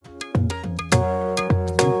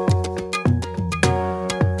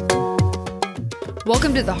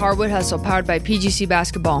Welcome to the Hardwood Hustle, powered by PGC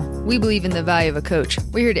Basketball. We believe in the value of a coach.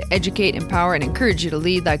 We're here to educate, empower, and encourage you to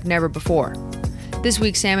lead like never before. This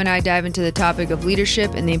week, Sam and I dive into the topic of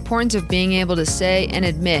leadership and the importance of being able to say and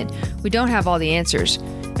admit we don't have all the answers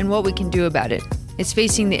and what we can do about it. It's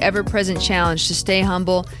facing the ever-present challenge to stay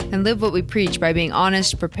humble and live what we preach by being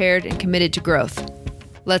honest, prepared, and committed to growth.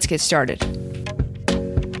 Let's get started.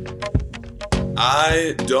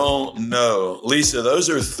 I don't know. Lisa, those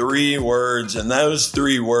are three words, and those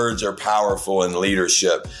three words are powerful in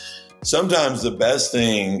leadership. Sometimes the best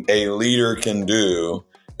thing a leader can do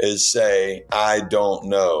is say, I don't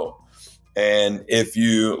know. And if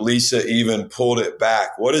you, Lisa, even pulled it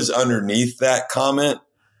back, what is underneath that comment?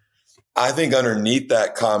 I think underneath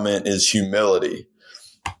that comment is humility.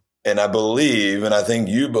 And I believe, and I think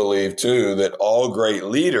you believe too, that all great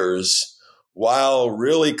leaders, while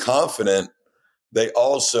really confident, they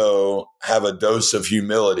also have a dose of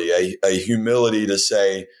humility, a humility to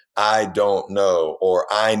say, I don't know, or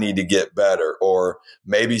I need to get better, or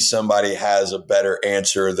maybe somebody has a better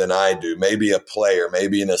answer than I do, maybe a player,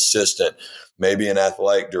 maybe an assistant, maybe an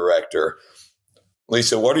athletic director.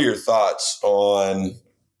 Lisa, what are your thoughts on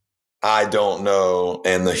I don't know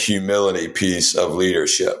and the humility piece of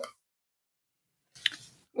leadership?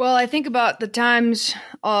 Well, I think about the times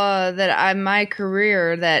that in my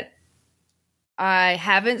career that I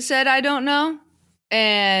haven't said I don't know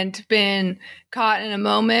and been caught in a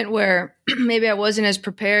moment where maybe I wasn't as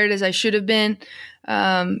prepared as I should have been,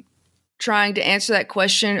 trying to answer that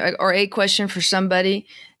question or a question for somebody.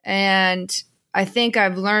 And I think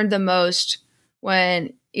I've learned the most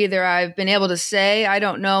when either I've been able to say I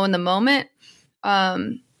don't know in the moment,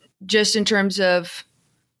 just in terms of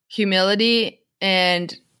humility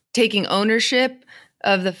and taking ownership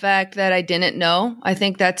of the fact that I didn't know. I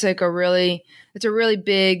think that's like it's a really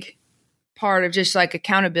big part of just like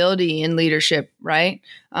accountability in leadership, right?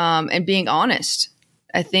 And being honest.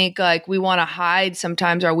 I think like we want to hide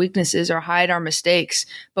sometimes our weaknesses or hide our mistakes,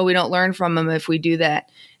 but we don't learn from them if we do that.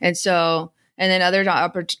 And then other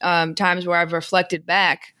times where I've reflected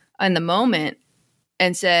back in the moment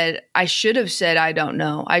and said, I should have said, I don't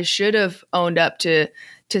know. I should have owned up to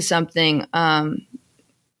something,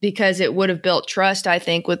 because it would have built trust, I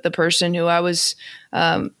think, with the person who I was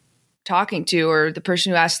talking to, or the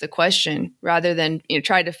person who asked the question, rather than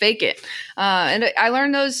try to fake it. And I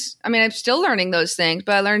learned those. I mean, I'm still learning those things,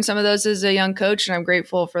 but I learned some of those as a young coach, and I'm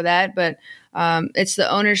grateful for that. But it's the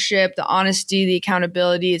ownership, the honesty, the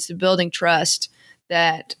accountability. It's the building trust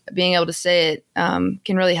that being able to say it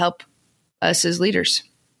can really help us as leaders.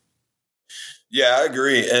 Yeah, I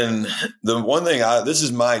agree. And the one thing, this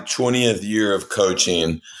is my 20th year of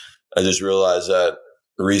coaching. I just realized that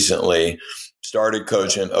recently. Started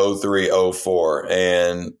coaching 03, 04,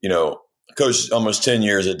 and, coached almost 10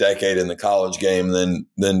 years, a decade in the college game,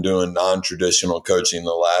 then doing non-traditional coaching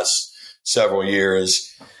the last several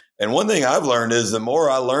years. And one thing I've learned is the more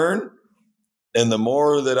I learn and the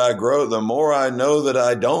more that I grow, the more I know that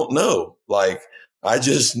I don't know. Like, I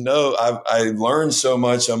just know I learned so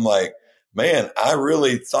much. I'm like, man, I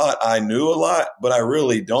really thought I knew a lot, but I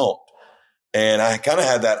really don't. And I kind of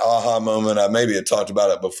had that aha moment. I maybe had talked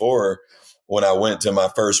about it before when I went to my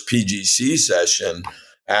first PGC session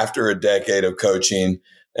after a decade of coaching.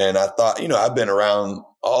 And I thought, I've been around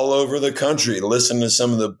all over the country, listening to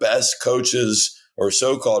some of the best coaches or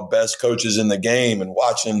so-called best coaches in the game and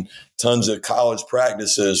watching tons of college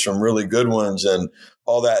practices from really good ones and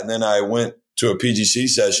all that. And then I went to a PGC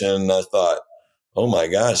session and I thought, oh my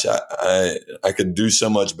gosh, I could do so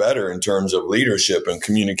much better in terms of leadership and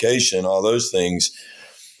communication, all those things.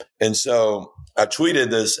 And so I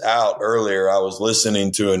tweeted this out earlier. I was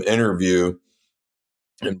listening to an interview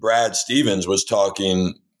and Brad Stevens was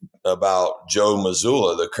talking about Joe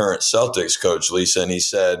Mazzulla, the current Celtics coach, Lisa. And he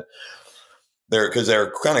said, because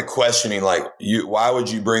they're kind of questioning, like, why would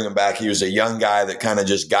you bring him back? He was a young guy that kind of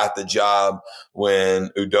just got the job when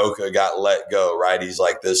Udoka got let go, right? He's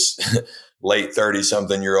like this late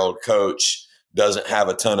 30-something-year-old coach, doesn't have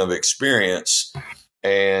a ton of experience,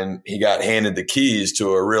 and he got handed the keys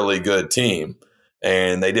to a really good team,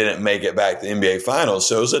 and they didn't make it back to the NBA Finals.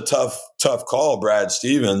 So it was a tough call, Brad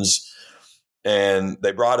Stevens, and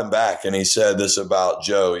they brought him back, and he said this about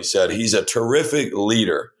Joe. He said, he's a terrific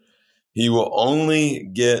leader. He will only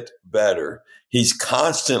get better. He's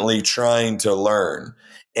constantly trying to learn,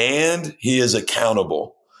 and he is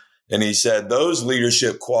accountable. And he said those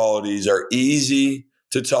leadership qualities are easy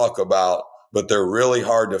to talk about, but they're really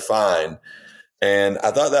hard to find. And I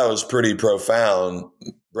thought that was pretty profound.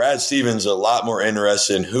 Brad Stevens is a lot more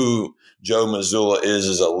interested in who Joe Mazzulla is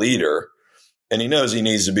as a leader and he knows he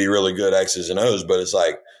needs to be really good X's and O's, but it's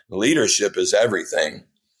like leadership is everything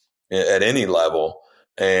at any level.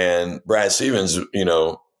 And Brad Stevens,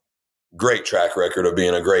 great track record of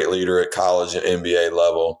being a great leader at college and NBA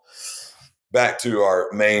level. Back to our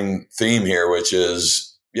main theme here, which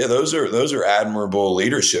is, those are admirable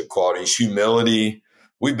leadership qualities. Humility.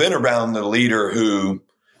 We've been around the leader who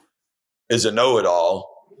is a know-it-all,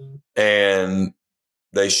 and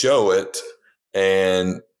they show it,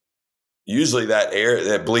 and usually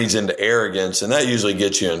that bleeds into arrogance, and that usually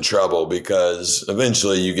gets you in trouble because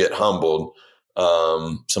eventually you get humbled,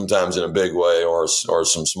 sometimes in a big way or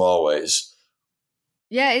some small ways.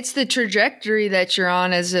 Yeah, it's the trajectory that you're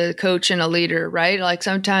on as a coach and a leader, right? Like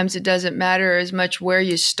sometimes it doesn't matter as much where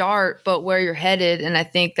you start, but where you're headed. And I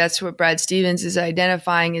think that's what Brad Stevens is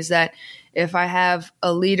identifying, is that if I have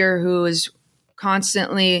a leader who is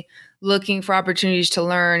constantly looking for opportunities to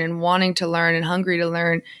learn and wanting to learn and hungry to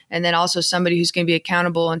learn, and then also somebody who's going to be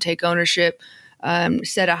accountable and take ownership,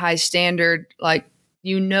 set a high standard, like,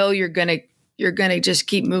 you're going to just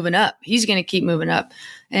keep moving up. He's going to keep moving up.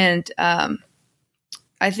 And,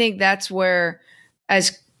 I think that's where,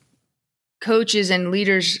 as coaches and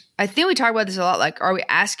leaders, I think we talk about this a lot. Like, are we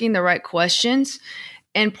asking the right questions?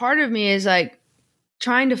 And part of me is like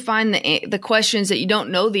trying to find the questions that you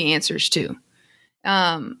don't know the answers to.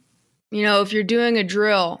 If you're doing a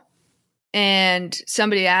drill and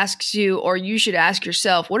somebody asks you, or you should ask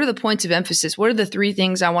yourself, what are the points of emphasis? What are the 3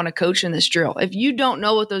 things I want to coach in this drill? If you don't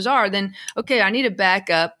know what those are, then, okay, I need to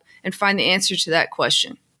back up and find the answer to that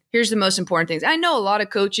question. Here's the most important things. I know a lot of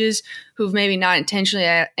coaches who've maybe not intentionally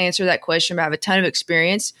answered that question, but have a ton of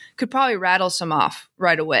experience, could probably rattle some off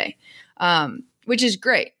right away, which is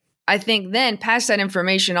great. I think then pass that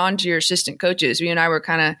information on to your assistant coaches. You and I were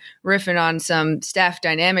kind of riffing on some staff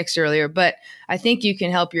dynamics earlier, but I think you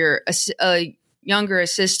can help your younger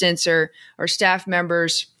assistants or staff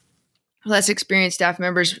members, less experienced staff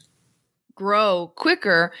members, grow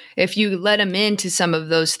quicker if you let them into some of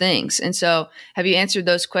those things. And so, have you answered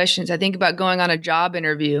those questions? I think about going on a job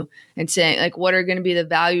interview and saying, like, what are going to be the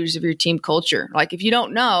values of your team culture? Like, if you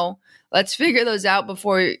don't know, let's figure those out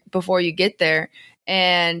before you get there.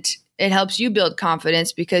 And it helps you build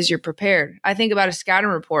confidence because you're prepared. I think about a scouting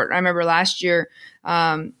report. I remember last year,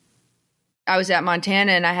 I was at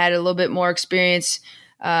Montana and I had a little bit more experience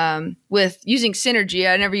with using Synergy.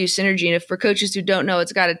 I never used Synergy. And if for coaches who don't know,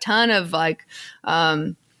 it's got a ton of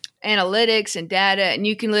analytics and data. And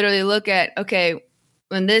you can literally look at, okay,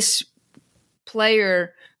 when this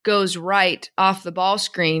player goes right off the ball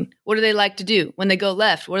screen, what do they like to do? When they go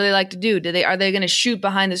left, what do they like to do? Are they going to shoot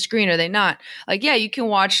behind the screen? Or are they not? Like, yeah, you can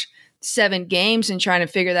watch 7 games and trying to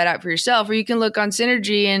figure that out for yourself, or you can look on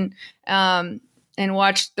Synergy and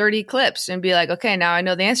watch 30 clips and be like, okay, now I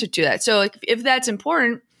know the answer to that. So if that's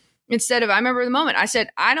important, instead of, I remember the moment I said,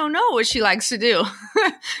 I don't know what she likes to do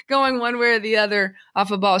going one way or the other off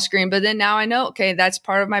a ball screen. But then now I know, okay, that's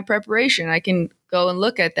part of my preparation. I can go and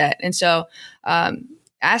look at that. And so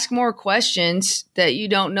ask more questions that you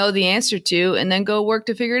don't know the answer to, and then go work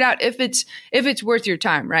to figure it out if it's worth your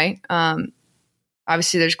time, right?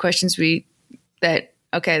 Obviously, there's questions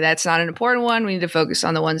okay, that's not an important one. We need to focus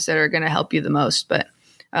on the ones that are going to help you the most. But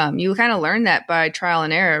you kind of learn that by trial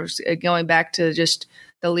and error. Going back to just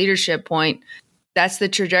the leadership point, that's the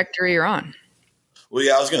trajectory you're on. Well,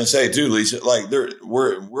 yeah, I was going to say too, Lisa, like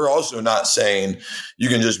we're also not saying you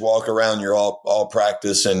can just walk around your all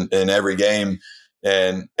practice and every game,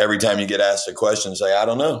 and every time you get asked a question, say, I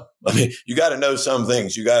don't know. I mean, you got to know some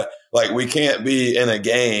things. We can't be in a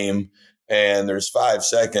game and there's 5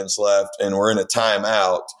 seconds left and we're in a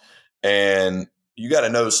timeout, and you got to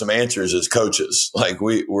know some answers as coaches. Like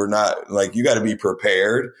we're not, like, you got to be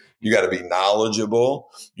prepared. You got to be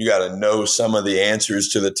knowledgeable. You got to know some of the answers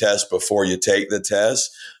to the test before you take the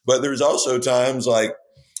test. But there's also times like,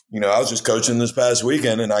 I was just coaching this past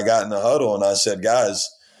weekend and I got in the huddle and I said, guys,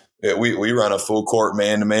 we run a full court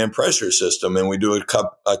man-to-man pressure system, and we do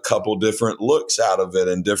a couple different looks out of it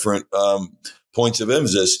and different points of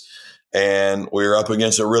emphasis. And we were up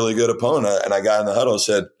against a really good opponent. And I got in the huddle and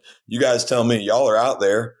said, you guys tell me, y'all are out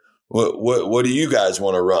there. What do you guys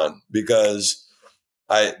want to run? Because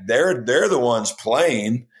they're the ones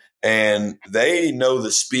playing, and they know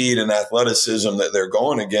the speed and athleticism that they're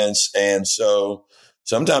going against. And so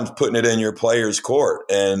sometimes putting it in your player's court.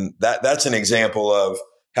 And that's an example of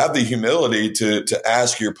have the humility to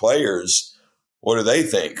ask your players, what do they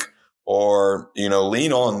think? Or,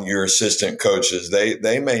 lean on your assistant coaches.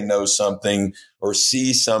 They may know something or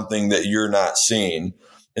see something that you're not seeing.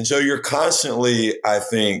 And so you're constantly, I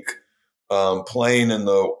think, playing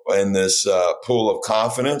in this pool of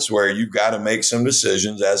confidence where you've got to make some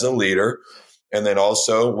decisions as a leader. And then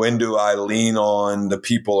also, when do I lean on the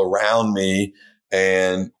people around me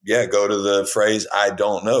and go to the phrase, I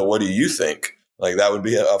don't know. What do you think? Like that would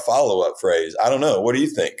be a follow-up phrase. I don't know. What do you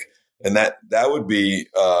think? And that would be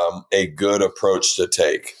a good approach to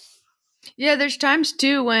take. Yeah, there's times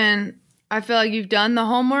too when I feel like you've done the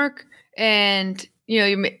homework and,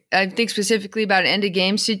 I think specifically about an end of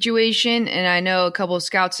game situation. And I know a couple of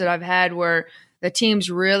scouts that I've had where the team's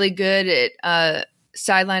really good at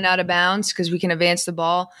sideline out of bounds because we can advance the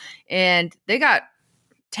ball. And they got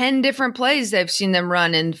 10 different plays they've seen them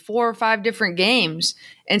run in 4 or 5 different games.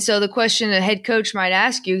 And so the question the head coach might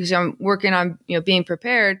ask you, because I'm working on, being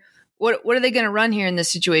prepared, what are they going to run here in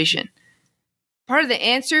this situation? Part of the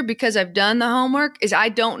answer, because I've done the homework, is I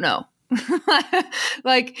don't know.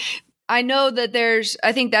 Like, I know that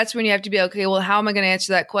I think that's when you have to be, okay, well, how am I going to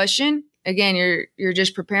answer that question? Again, you're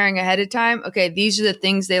just preparing ahead of time. Okay, these are the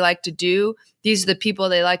things they like to do. These are the people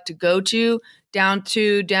they like to go to. Down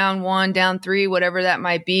 2, down 1, down 3, whatever that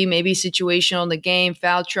might be. Maybe situational in the game,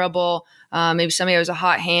 foul trouble. Maybe somebody has a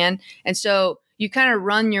hot hand. And so you kind of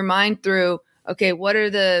run your mind through, okay, what are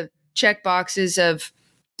the check boxes of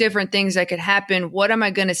different things that could happen? What am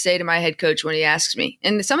I going to say to my head coach when he asks me?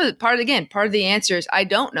 And part of the answer is I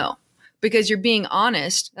don't know, because you're being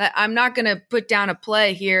honest. I'm not going to put down a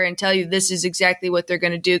play here and tell you this is exactly what they're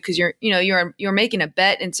going to do, because you're making a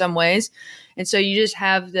bet in some ways. And so you just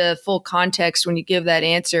have the full context when you give that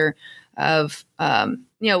answer of,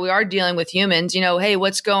 we are dealing with humans. Hey,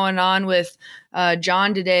 what's going on with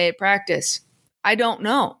John today at practice? I don't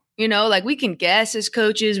know. Like we can guess as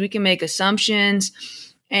coaches, we can make assumptions,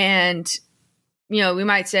 and we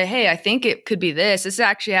might say, hey, I think it could be this. This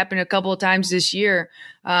actually happened a couple of times this year,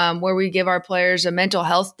 where we give our players a mental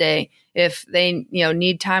health day if they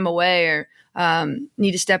need time away or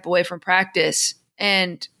need to step away from practice.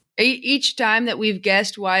 And each time that we've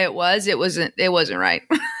guessed why it wasn't right.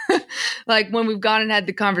 Like when we've gone and had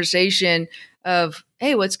the conversation of,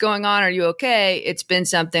 hey, what's going on? Are you okay? It's been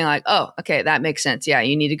something like, oh, okay, that makes sense. Yeah,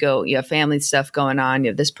 you need to go. You have family stuff going on.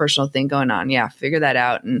 You have this personal thing going on. Yeah, figure that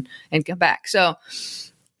out and come back. So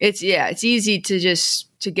it's easy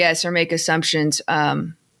to guess or make assumptions.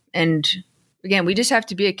 And again, we just have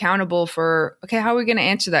to be accountable for, okay, how are we going to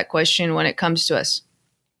answer that question when it comes to us?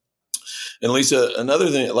 And Lisa, another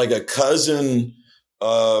thing, like a cousin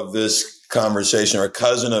of this conversation or a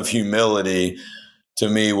cousin of humility to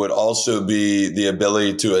me would also be the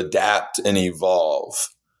ability to adapt and evolve.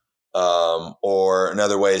 Or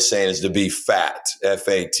another way of saying is to be FAT,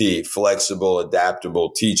 F-A-T, flexible, adaptable,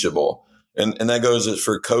 teachable. And that goes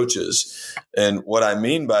for coaches. And what I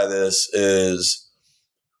mean by this is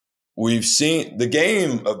we've seen the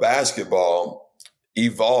game of basketball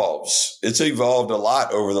evolves. It's evolved a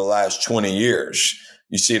lot over the last 20 years.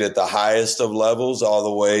 You see it at the highest of levels all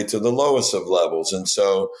the way to the lowest of levels. And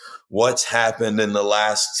so what's happened in the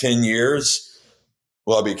last 10 years?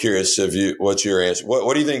 Well, I'll be curious what's your answer.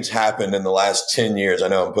 What do you think's happened in the last 10 years? I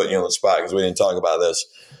know I'm putting you on the spot because we didn't talk about this.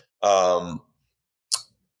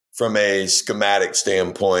 From a schematic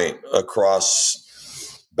standpoint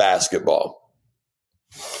across basketball.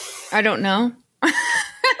 I don't know. All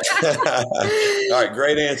right,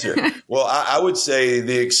 great answer. Well, I would say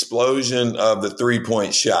the explosion of the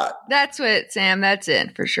 3-point shot. That's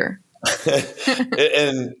it for sure.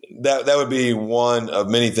 And that would be one of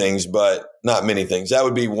many things, but not many things. That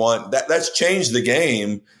would be one that's changed the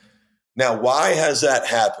game. Now, why has that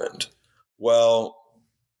happened? Well,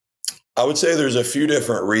 I would say there's a few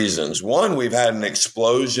different reasons. One, we've had an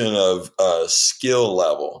explosion of skill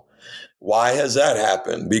level. Why has that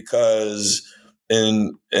happened? Because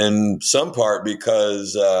in some part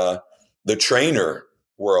because the trainer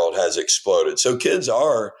world has exploded. So kids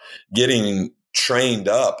are getting trained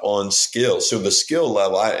up on skills. So the skill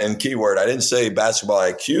level, and keyword, I didn't say basketball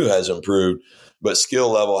IQ has improved, but skill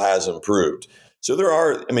level has improved. So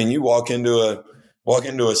you walk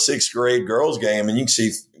into a sixth grade girls game and you can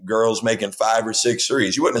see girls making 5 or 6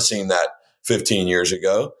 threes. You wouldn't have seen that 15 years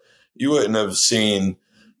ago. You wouldn't have seen,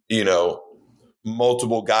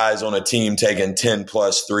 multiple guys on a team taking 10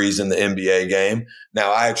 plus threes in the NBA game.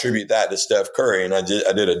 Now I attribute that to Steph Curry, and I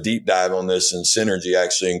did a deep dive on this in Synergy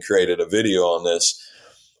actually and created a video on this.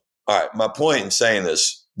 All right. My point in saying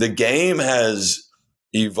this, the game has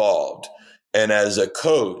evolved, and as a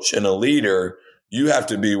coach and a leader, you have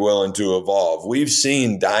to be willing to evolve. We've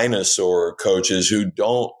seen dinosaur coaches who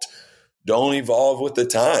don't evolve with the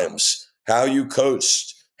times. How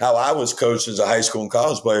I was coached as a high school and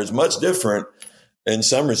college player is much different in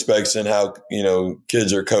some respects than how,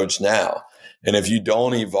 kids are coached now. And if you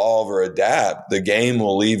don't evolve or adapt, the game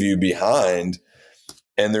will leave you behind.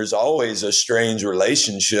 And there's always a strange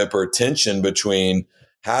relationship or tension between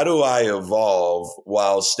how do I evolve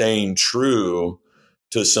while staying true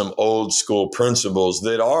to some old school principles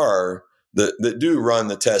that do run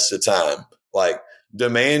the test of time, like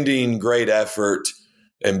demanding great effort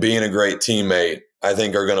and being a great teammate, I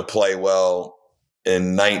think are going to play well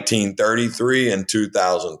in 1933 and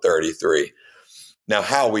 2033. Now,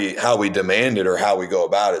 how we demand it or how we go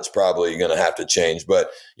about it's probably going to have to change.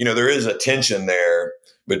 But, there is a tension there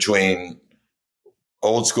between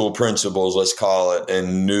old school principles, let's call it,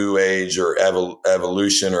 and new age or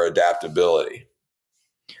evolution or adaptability.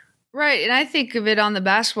 Right. And I think of it on the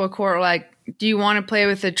basketball court, like, do you want to play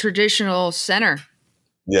with a traditional center?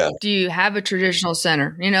 Yeah. Do you have a traditional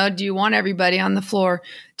center? Do you want everybody on the floor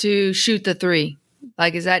to shoot the three?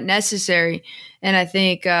 Like, is that necessary? And I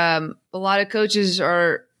think a lot of coaches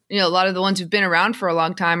are, a lot of the ones who've been around for a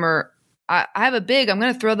long time are, I have a big, I'm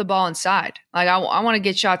going to throw the ball inside. Like, I want to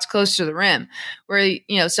get shots close to the rim where,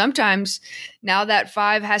 sometimes now that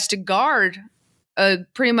 5 has to guard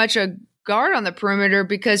pretty much a guard on the perimeter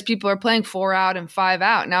because people are playing 4 out and 5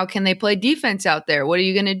 out. Now, can they play defense out there? What are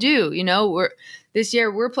you going to do? This year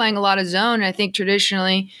we're playing a lot of zone. And I think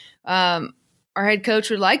traditionally our head coach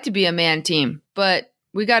would like to be a man team, but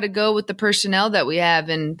we got to go with the personnel that we have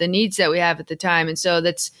and the needs that we have at the time. And so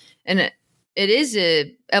it is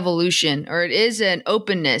a evolution, or it is an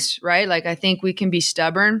openness, right? Like, I think we can be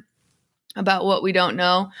stubborn about what we don't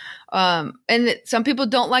know. And some people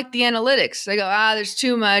don't like the analytics. They go, there's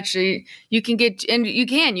too much. You can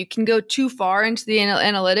go too far into the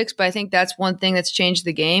analytics. But I think that's one thing that's changed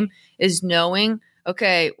the game is knowing,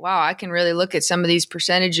 okay, wow, I can really look at some of these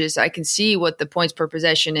percentages. I can see what the points per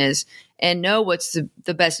possession is and know what's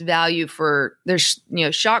the best value for their,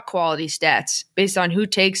 shot quality stats based on who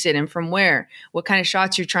takes it and from where, what kind of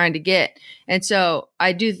shots you're trying to get. And so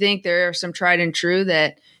I do think there are some tried and true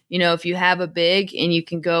that, if you have a big and you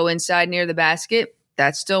can go inside near the basket,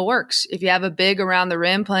 that still works. If you have a big around the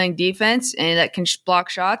rim playing defense and that can block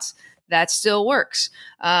shots, that still works.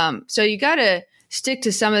 So you got to stick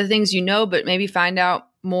to some of the things but maybe find out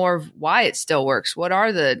more of why it still works. What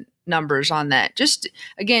are the numbers on that? Just,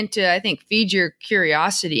 again, to, I think, feed your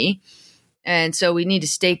curiosity. And so we need to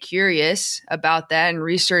stay curious about that and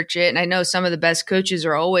research it. And I know some of the best coaches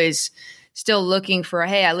are always still looking for,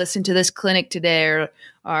 hey, I listened to this clinic today, or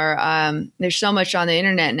there's so much on the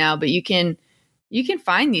internet now, but you can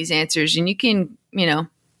find these answers and you can,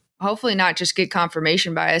 hopefully not just get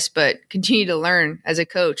confirmation bias, but continue to learn as a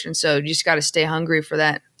coach. And so you just got to stay hungry for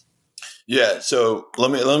that. Yeah. So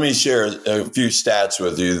let me share a few stats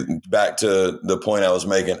with you back to the point I was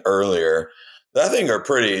making earlier that I think are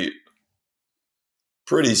pretty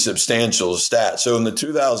substantial stats. So in the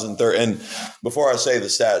 2003, and before I say the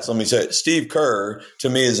stats, let me say Steve Kerr to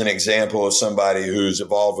me is an example of somebody who's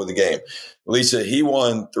evolved with the game. Lisa, he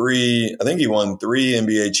won 3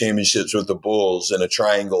 NBA championships with the Bulls in a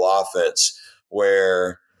triangle offense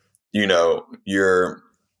where,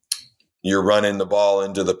 you're running the ball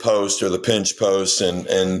into the post or the pinch post.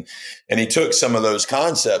 And he took some of those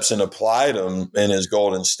concepts and applied them in his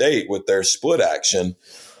Golden State with their split action.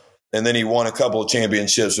 And then he won a couple of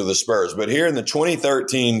championships with the Spurs. But here in the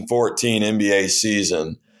 2013-14 NBA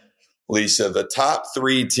season, Lisa, the top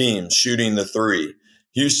 3 teams shooting the three,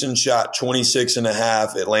 Houston shot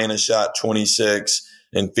 26.5, Atlanta shot 26,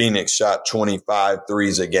 and Phoenix shot 25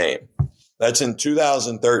 threes a game. That's in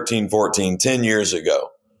 2013-14, 10 years ago.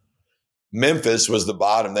 Memphis was the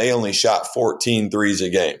bottom. They only shot 14 threes a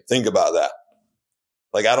game. Think about that.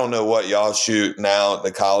 Like, I don't know what y'all shoot now at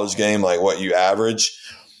the college game, like what you average.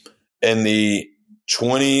 In the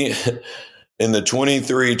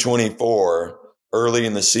 23-24, early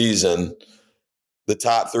in the season, the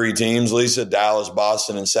top 3 teams, Lisa, Dallas,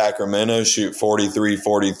 Boston, and Sacramento shoot 43,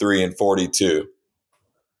 43, and 42.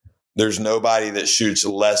 There's nobody that shoots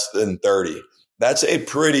less than 30. That's a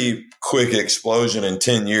pretty quick explosion in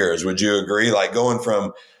 10 years. Would you agree? Like going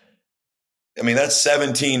from, that's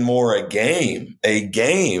 17 more a game. The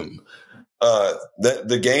game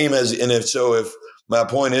has, and if my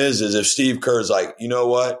point is if Steve Kerr's like, you know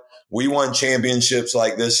what, we won championships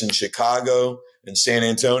like this in Chicago and San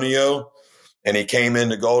Antonio, and he came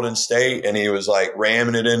into Golden State and he was like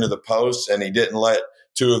ramming it into the post, and he didn't let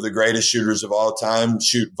 2 of the greatest shooters of all time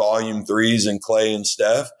shoot volume threes in Clay and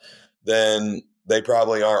Steph, then they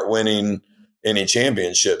probably aren't winning any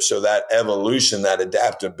championships. So that evolution, that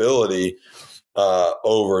adaptability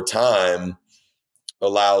over time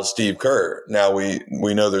allows Steve Kerr. Now we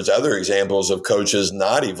know there's other examples of coaches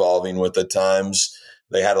not evolving with the times.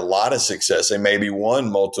 They had a lot of success. They maybe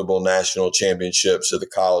won multiple national championships at the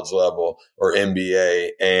college level or NBA,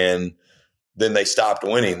 and then they stopped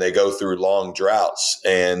winning. They go through long droughts,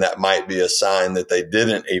 and that might be a sign that they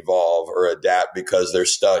didn't evolve or adapt because they're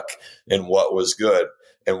stuck in what was good.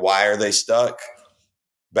 And why are they stuck?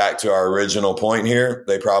 Back to our original point here,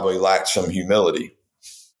 they probably lacked some humility.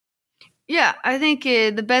 Yeah, I think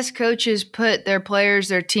the best coaches put their players,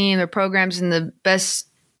 their team, their programs in the best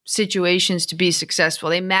situations to be successful.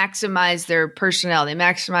 They maximize their personnel. They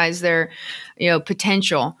maximize their,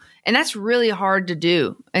 potential. And that's really hard to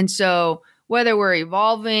do. And so whether we're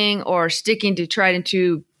evolving or sticking to tried and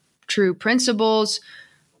true principles,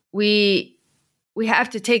 we have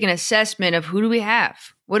to take an assessment of who do we have?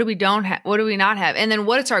 What do we don't have? What do we not have? And then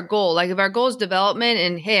what's our goal? Like if our goal is development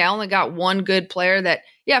and, hey, I only got one good player that,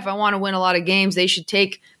 if I want to win a lot of games, they should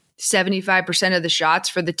take 75% of the shots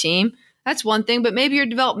for the team. That's one thing, but maybe you're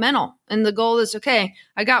developmental and the goal is, okay,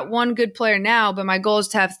 I got one good player now, but my goal is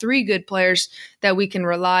to have 3 good players that we can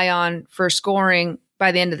rely on for scoring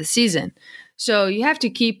by the end of the season. So you have to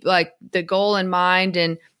keep like the goal in mind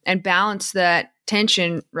and balance that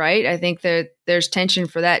tension, right? I think that there's tension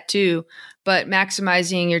for that too, but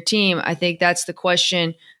maximizing your team, I think that's the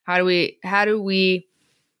question. How do we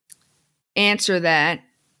answer that?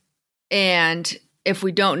 And if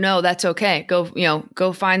we don't know, that's okay.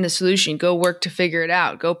 Go find the solution, go work to figure it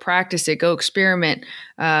out, go practice it, go experiment,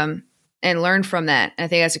 and learn from that. I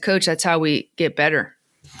think as a coach, that's how we get better.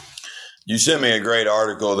 You sent me a great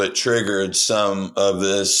article that triggered some of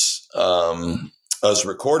this, us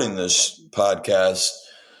recording this podcast.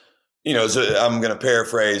 So I'm going to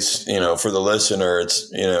paraphrase, for the listener,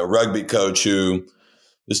 it's, rugby coach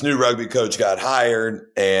this new rugby coach got hired,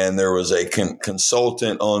 and there was a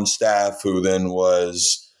consultant on staff who then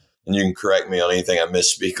was, and you can correct me on anything I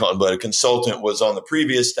misspeak on, but a consultant was on the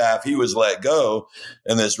previous staff. He was let go,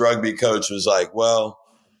 and this rugby coach was like, well,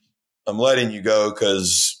 I'm letting you go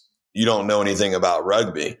because you don't know anything about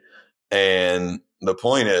rugby. And the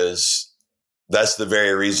point is, that's the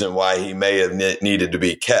very reason why he may have needed to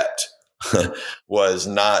be kept. Was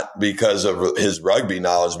not because of his rugby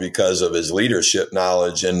knowledge, because of his leadership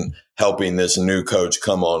knowledge and helping this new coach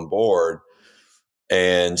come on board.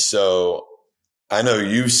 And so I know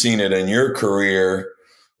you've seen it in your career.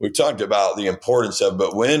 We've talked about the importance of,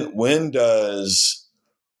 but when does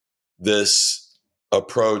this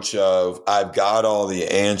approach of I've got all the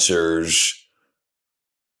answers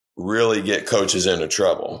really get coaches into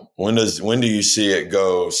trouble? When do you see it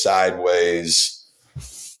go sideways?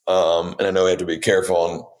 And I know we have to be careful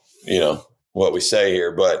on, what we say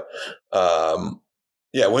here, but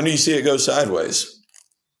when do you see it go sideways?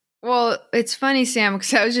 Well, it's funny, Sam,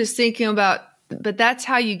 because I was just thinking about, but that's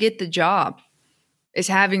how you get the job, is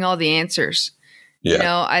having all the answers.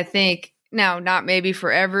 Yeah. I think now, not maybe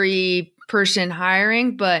for every person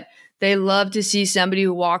hiring, but they love to see somebody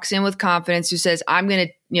who walks in with confidence, who says, I'm going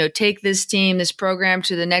to, take this team, this program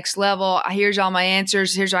to the next level. Here's all my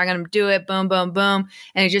answers. Here's how I'm going to do it. Boom, boom, boom.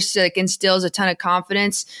 And it just instills a ton of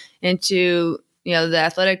confidence into, the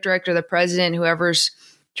athletic director, the president, whoever's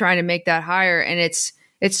trying to make that hire. And it's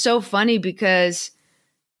so funny because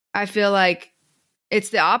I feel like it's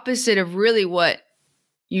the opposite of really what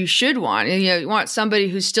you should want. You want somebody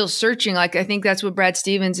who's still searching. Like, I think that's what Brad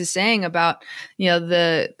Stevens is saying about,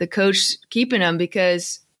 the coach keeping them,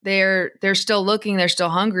 because they're still looking, they're still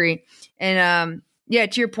hungry. And,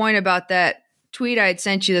 to your point about that tweet, I had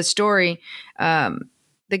sent you the story.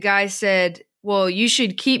 The guy said, well, you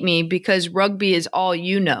should keep me because rugby is all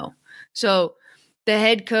you know. So the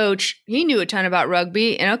head coach, he knew a ton about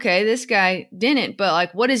rugby, and okay, this guy didn't, but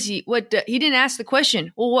like, he didn't ask the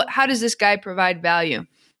question. Well, how does this guy provide value?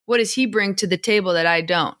 What does he bring to the table that I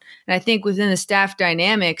don't? And I think within the staff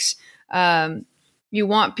dynamics, you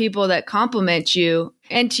want people that complement you.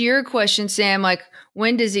 And to your question, Sam, like,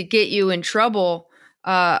 when does it get you in trouble?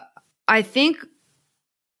 I think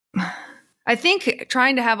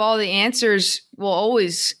trying to have all the answers will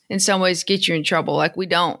always, in some ways, get you in trouble. Like, we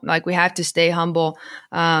don't. Like, we have to stay humble.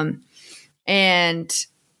 And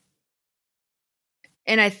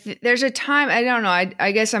there's a time, I don't know,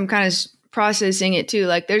 I guess I'm kind of processing it too.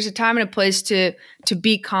 Like, there's a time and a place to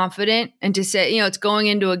be confident and to say, it's going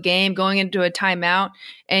into a game, going into a timeout,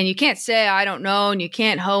 and you can't say, I don't know, and you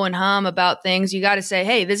can't ho and hum about things. You got to say,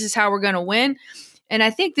 hey, this is how we're going to win. And I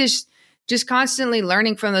think this just constantly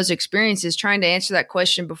learning from those experiences, trying to answer that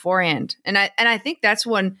question beforehand. And I think this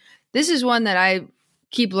is one that I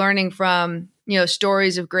keep learning from,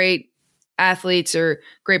 stories of great athletes or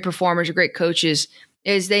great performers or great coaches,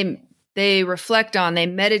 is they reflect on, they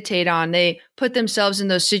meditate on, they put themselves in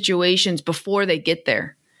those situations before they get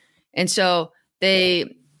there. And so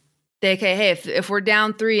they okay, hey, if we're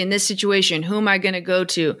down 3 in this situation, who am I going to go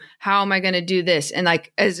to? How am I going to do this? And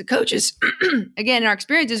like as coaches, again, in our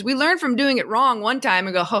experiences, we learn from doing it wrong one time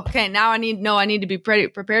and go, okay, now I need to be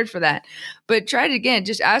prepared for that. But try it again.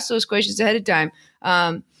 Just ask those questions ahead of time.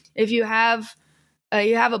 If you have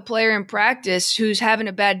a player in practice who's having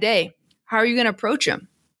a bad day, how are you going to approach him?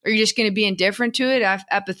 Are you just going to be indifferent to it,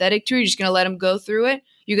 apathetic to it? You're just going to let him go through it?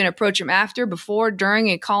 You're going to approach him after, before, during,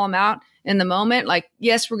 and call him out in the moment? Like,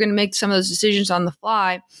 yes, we're going to make some of those decisions on the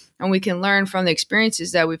fly, and we can learn from the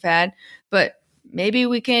experiences that we've had, but maybe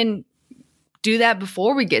we can do that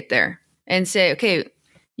before we get there and say, okay,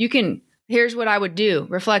 here's what I would do.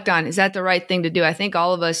 Reflect on, is that the right thing to do? I think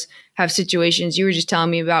all of us have situations. You were just telling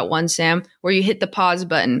me about one, Sam, where you hit the pause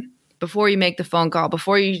button before you make the phone call,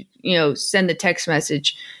 before you send the text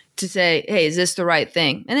message to say, hey, is this the right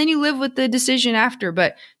thing? And then you live with the decision after.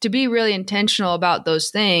 But to be really intentional about those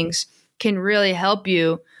things can really help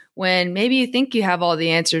you when maybe you think you have all the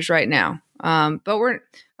answers right now. But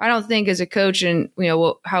I don't think as a coach, and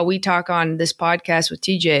how we talk on this podcast with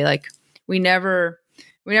TJ, like we never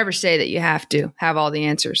say that you have to have all the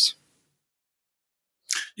answers.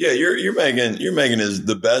 Yeah, you're making is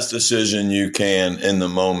the best decision you can in the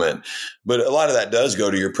moment. But a lot of that does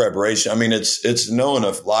go to your preparation. I mean, it's knowing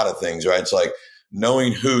a lot of things, right? It's like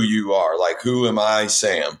knowing who you are. Like, who am I,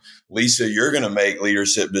 Sam? Lisa, you're going to make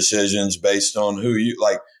leadership decisions based on who you,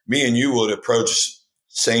 like me and you would approach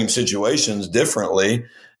same situations differently.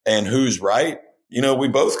 And who's right? We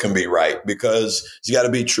both can be right because it's got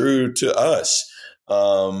to be true to us.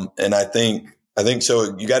 And I think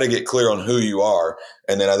so. You got to get clear on who you are.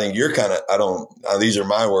 And then I think you're kind of, these are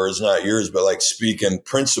my words, not yours, but like speaking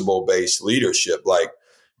principle-based leadership, like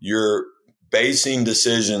you're basing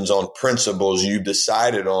decisions on principles you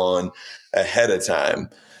decided on ahead of time.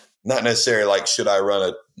 Not necessarily like, should I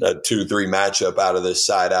run a 2-3 matchup out of this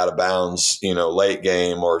side out of bounds, late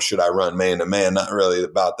game, or should I run man to man? Not really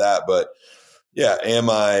about that, but yeah. Am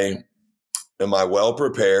I well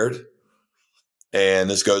prepared? And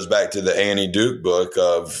this goes back to the Annie Duke book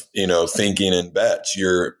of, thinking in bets.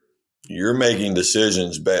 You're making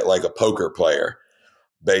decisions like a poker player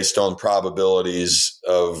based on probabilities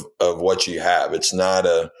of what you have. It's not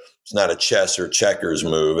a chess or checkers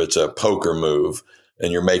move. It's a poker move.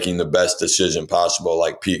 And you're making the best decision possible,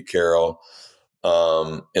 like Pete Carroll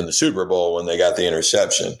in the Super Bowl when they got the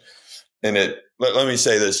interception. And let me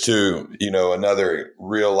say this too, another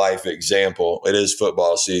real life example. It is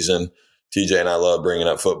football season. TJ and I love bringing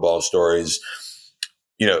up football stories.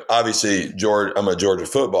 Obviously, I'm a Georgia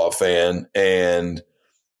football fan, and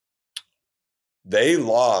they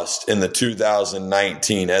lost in the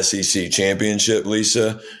 2019 SEC championship,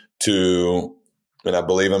 Lisa, and I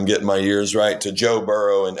believe I'm getting my years right, to Joe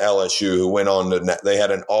Burrow and LSU, who went on they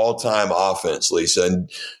had an all-time offense, Lisa. And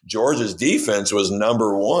Georgia's defense was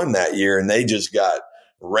number 1 that year, and they just got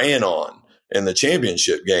ran on in the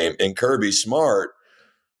championship game. And Kirby Smart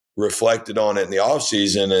reflected on it in the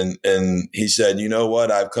offseason, and he said, you know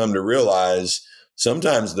what, I've come to realize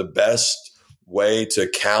sometimes the best way to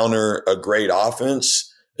counter a great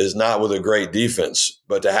offense is not with a great defense,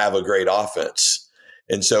 but to have a great offense.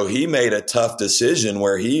 And so he made a tough decision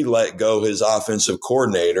where he let go his offensive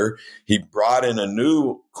coordinator. He brought in a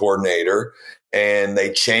new coordinator, and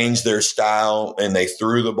they changed their style, and they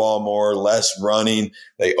threw the ball more, less running.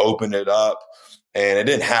 They opened it up, and it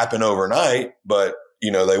didn't happen overnight, but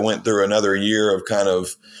they went through another year of kind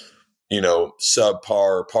of,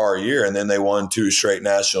 subpar par year, and then they won 2 straight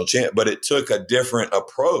national championships. But it took a different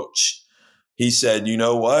approach. He said, you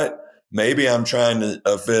know what? Maybe I'm trying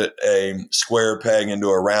to fit a square peg into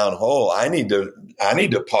a round hole. I need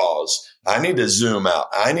to pause. I need to zoom out.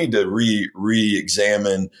 I need to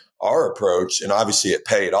re-examine our approach. And obviously it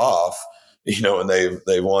paid off, and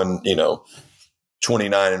they won,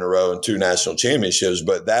 29 in a row and 2 national championships.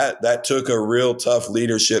 But that took a real tough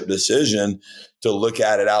leadership decision to look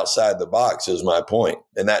at it outside the box, is my point.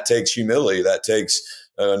 And that takes humility. That takes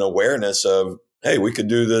an awareness of, hey, we could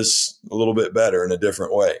do this a little bit better in a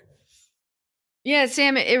different way. Yeah,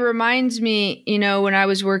 Sam, it reminds me, when I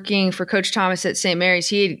was working for Coach Thomas at St. Mary's,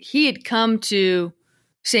 he had come to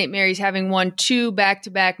St. Mary's having won 2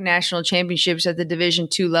 back-to-back national championships at the Division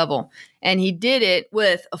II level. And he did it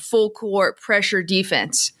with a full court pressure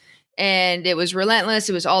defense. And it was relentless.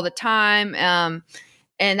 It was all the time.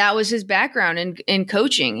 And that was his background in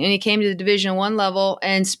coaching. And he came to the Division I level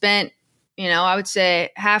and spent, I would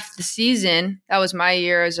say half the season. That was my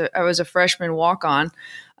year I was a freshman walk-on,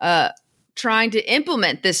 trying to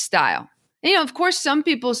implement this style. Of course, some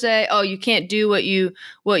people say, "Oh, you can't do what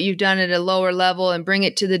you've done at a lower level and bring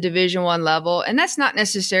it to the Division I level," and that's not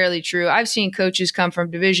necessarily true. I've seen coaches come from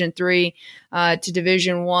Division III to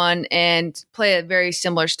Division I and play a very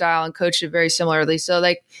similar style and coach it very similarly. So,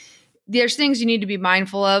 like, there's things you need to be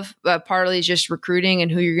mindful of. Partly is just recruiting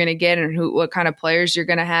and who you're going to get and what kind of players you're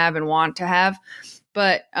going to have and want to have.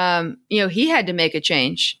 But he had to make a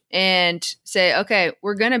change and say, "Okay,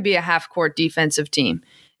 we're going to be a half-court defensive team."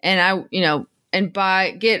 And I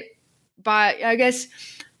guess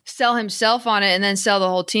sell himself on it and then sell the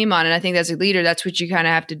whole team on it. I think as a leader, that's what you kind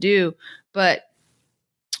of have to do. But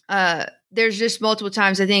there's just multiple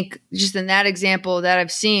times, I think, just in that example that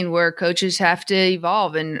I've seen where coaches have to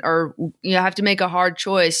evolve or have to make a hard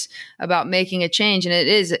choice about making a change. And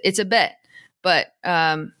it's a bet, but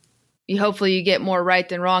hopefully you get more right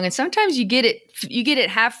than wrong. And sometimes you get it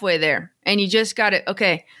halfway there and you just got to,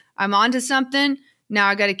 okay, I'm onto something. Now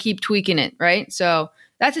I got to keep tweaking it, right? So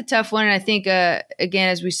that's a tough one. And I think, again,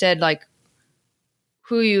 as we said, like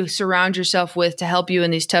who you surround yourself with to help you in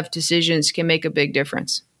these tough decisions can make a big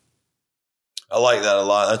difference. I like that a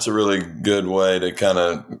lot. That's a really good way to kind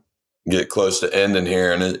of get close to ending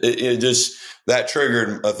here. And it just, that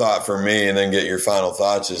triggered a thought for me, and then get your final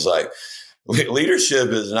thoughts is like,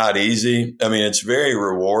 leadership is not easy. I mean, it's very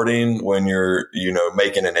rewarding when you're,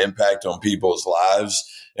 making an impact on people's lives.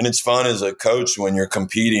 And it's fun as a coach when you're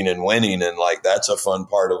competing and winning. And like, that's a fun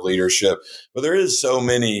part of leadership. But there's so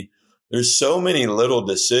many little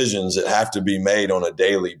decisions that have to be made on a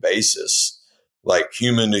daily basis, like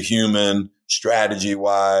human to human, strategy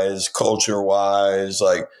wise, culture wise,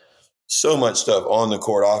 like so much stuff on the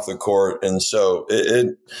court, off the court. And so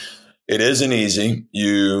it isn't easy.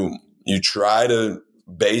 You try to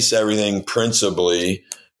base everything principally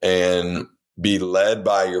and be led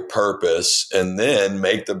by your purpose, and then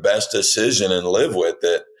make the best decision and live with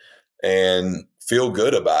it and feel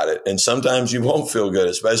good about it. And sometimes you won't feel good,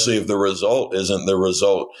 especially if the result isn't the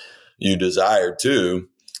result you desired to.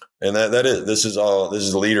 And this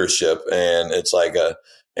is leadership, and it's like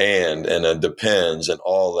and a depends and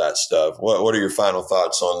all that stuff. What are your final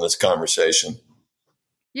thoughts on this conversation?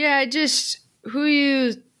 Yeah, just who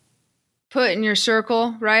you put in your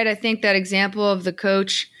circle, right? I think that example of the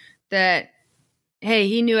coach that, hey,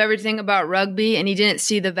 he knew everything about rugby and he didn't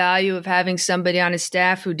see the value of having somebody on his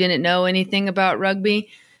staff who didn't know anything about rugby.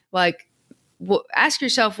 Like, ask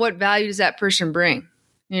yourself, what value does that person bring?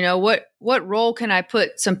 What role can I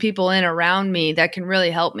put some people in around me that can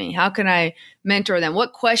really help me? How can I mentor them?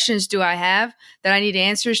 What questions do I have that I need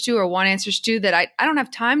answers to or want answers to that I don't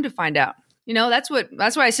have time to find out? That's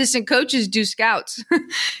why assistant coaches do scouts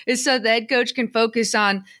is so the head coach can focus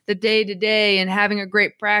on the day to day and having a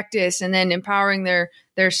great practice and then empowering their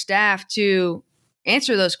staff to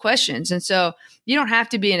answer those questions. And so you don't have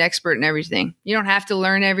to be an expert in everything. You don't have to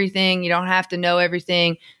learn everything. You don't have to know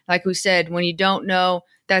everything. Like we said, when you don't know,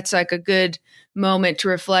 that's like a good moment to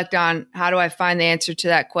reflect on, how do I find the answer to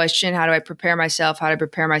that question? How do I prepare myself? How do I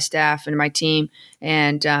prepare my staff and my team?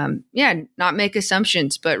 And not make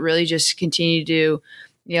assumptions, but really just continue to,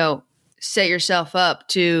 set yourself up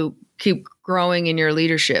to keep growing in your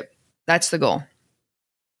leadership. That's the goal.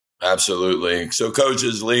 Absolutely. So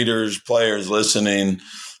coaches, leaders, players listening,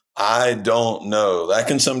 I don't know. That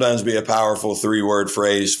can sometimes be a powerful 3-word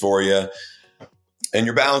phrase for you. And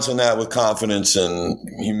you're balancing that with confidence and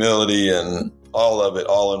humility and all of it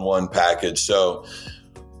all in one package. So,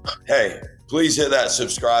 hey, please hit that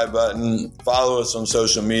subscribe button. Follow us on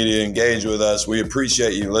social media. Engage with us. We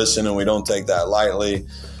appreciate you listening. We don't take that lightly.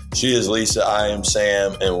 She is Lisa. I am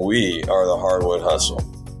Sam. And we are the Hardwood Hustle.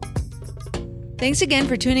 Thanks again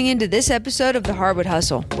for tuning into this episode of the Hardwood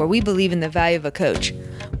Hustle, where we believe in the value of a coach.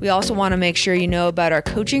 We also want to make sure you know about our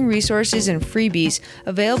coaching resources and freebies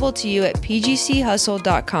available to you at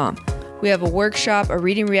pgchustle.com. We have a workshop, a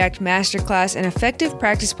Read and React masterclass, and effective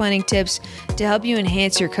practice planning tips to help you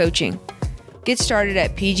enhance your coaching. Get started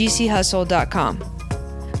at pgchustle.com.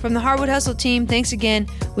 From the Hardwood Hustle team, thanks again.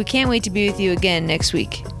 We can't wait to be with you again next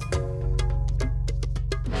week.